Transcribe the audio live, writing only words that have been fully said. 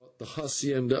the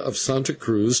hacienda of Santa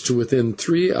Cruz to within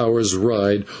 3 hours'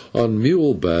 ride on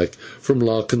muleback from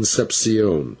La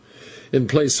Concepcion, in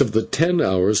place of the 10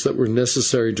 hours that were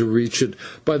necessary to reach it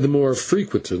by the more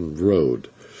frequented road.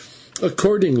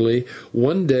 Accordingly,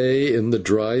 one day in the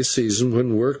dry season,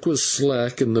 when work was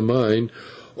slack in the mine,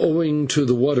 owing to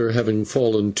the water having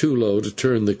fallen too low to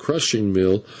turn the crushing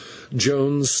mill,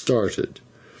 Jones started.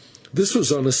 This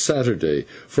was on a Saturday,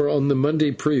 for on the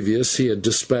Monday previous he had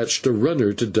dispatched a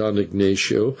runner to Don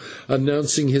Ignacio,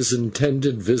 announcing his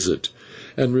intended visit,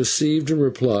 and received in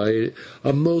reply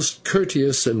a most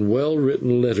courteous and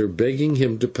well-written letter begging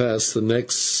him to pass the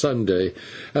next Sunday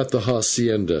at the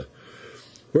hacienda,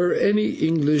 where any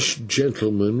English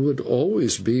gentleman would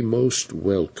always be most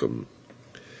welcome.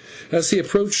 As he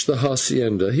approached the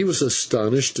hacienda, he was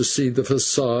astonished to see the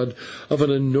façade of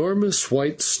an enormous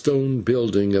white stone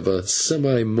building of a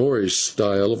semi-Moorish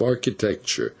style of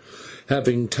architecture,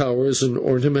 having towers and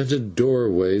ornamented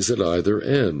doorways at either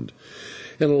end,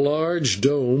 and a large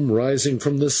dome rising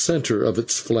from the centre of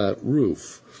its flat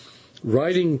roof.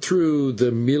 Riding through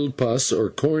the milpas, or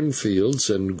cornfields,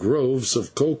 and groves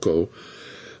of cocoa,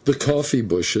 the coffee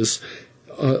bushes,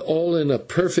 all in a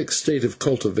perfect state of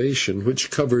cultivation, which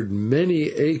covered many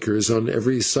acres on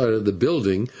every side of the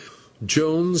building,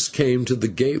 Jones came to the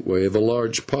gateway of a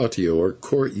large patio, or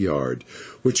courtyard,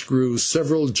 which grew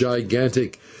several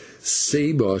gigantic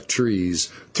ceiba trees,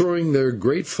 throwing their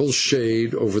grateful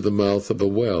shade over the mouth of a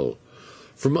well.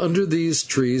 From under these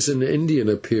trees an Indian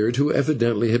appeared, who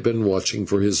evidently had been watching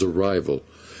for his arrival,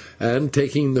 and,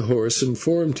 taking the horse,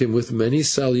 informed him with many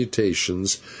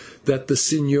salutations that the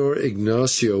Señor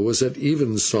Ignacio was at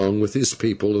evensong with his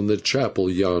people in the chapel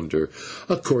yonder,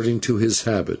 according to his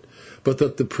habit, but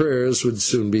that the prayers would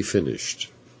soon be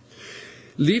finished.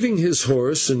 Leaving his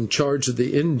horse in charge of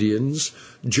the Indians,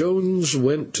 Jones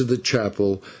went to the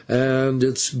chapel, and,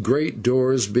 its great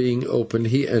doors being open,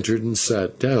 he entered and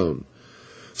sat down.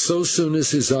 So soon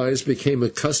as his eyes became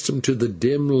accustomed to the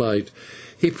dim light,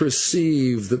 he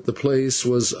perceived that the place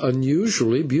was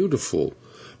unusually beautiful,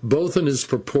 both in its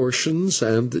proportions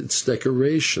and its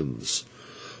decorations.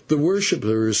 The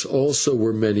worshippers also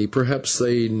were many, perhaps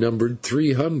they numbered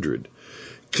 300,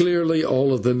 clearly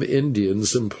all of them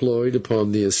Indians employed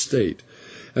upon the estate,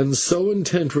 and so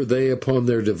intent were they upon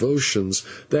their devotions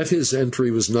that his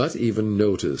entry was not even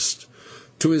noticed.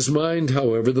 To his mind,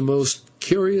 however, the most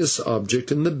curious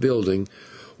object in the building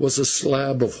was a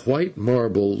slab of white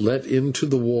marble let into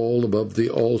the wall above the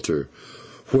altar,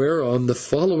 whereon the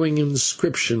following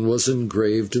inscription was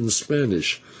engraved in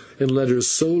Spanish, in letters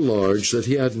so large that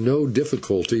he had no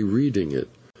difficulty reading it: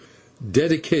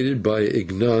 "Dedicated by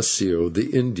Ignacio the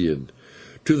Indian,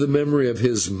 to the memory of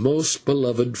his most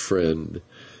beloved friend,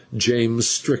 James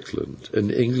Strickland, an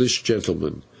English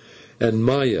gentleman, and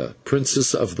Maya,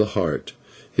 Princess of the Heart,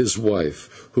 his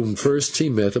wife, whom first he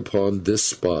met upon this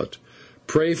spot.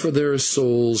 Pray for their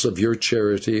souls of your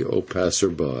charity, O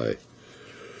passer-by."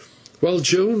 While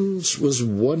Jones was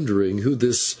wondering who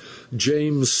this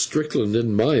James Strickland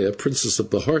and Maya, Princess of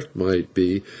the Heart, might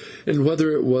be, and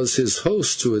whether it was his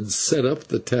host who had set up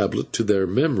the tablet to their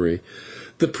memory,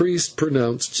 the priest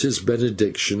pronounced his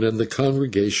benediction, and the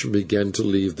congregation began to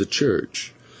leave the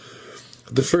church.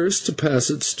 The first to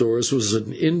pass its doors was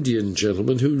an Indian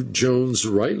gentleman, who Jones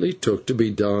rightly took to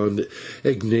be Don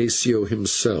Ignacio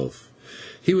himself.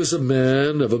 He was a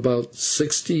man of about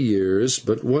 60 years,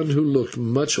 but one who looked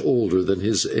much older than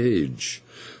his age,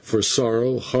 for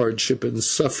sorrow, hardship, and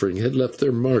suffering had left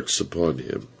their marks upon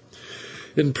him.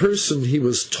 In person he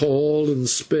was tall and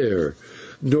spare,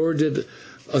 nor did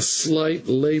a slight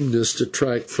lameness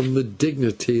detract from the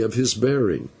dignity of his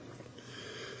bearing.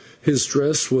 His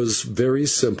dress was very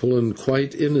simple and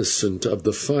quite innocent of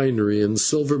the finery and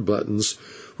silver buttons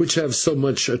which have so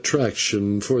much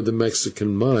attraction for the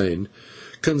Mexican mind,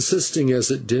 consisting as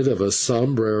it did of a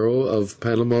sombrero of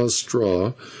Panama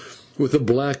straw, with a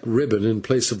black ribbon in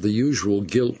place of the usual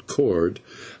gilt cord,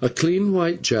 a clean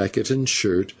white jacket and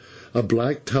shirt, a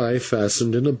black tie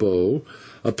fastened in a bow,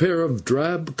 a pair of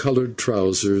drab-coloured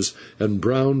trousers, and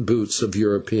brown boots of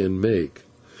European make.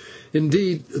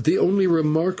 Indeed, the only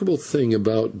remarkable thing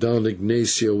about Don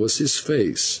Ignacio was his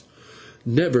face.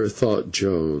 Never, thought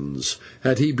Jones,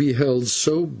 had he beheld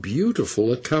so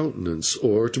beautiful a countenance,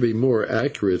 or, to be more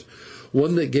accurate,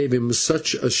 one that gave him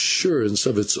such assurance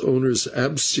of its owner's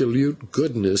absolute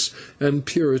goodness and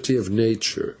purity of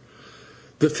nature.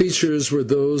 The features were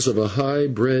those of a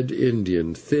high-bred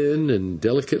Indian, thin and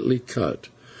delicately cut,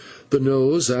 the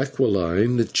nose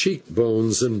aquiline, the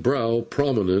cheek-bones and brow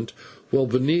prominent, while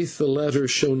beneath the latter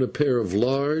shone a pair of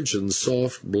large and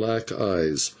soft black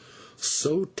eyes,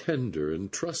 so tender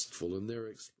and trustful in their expression.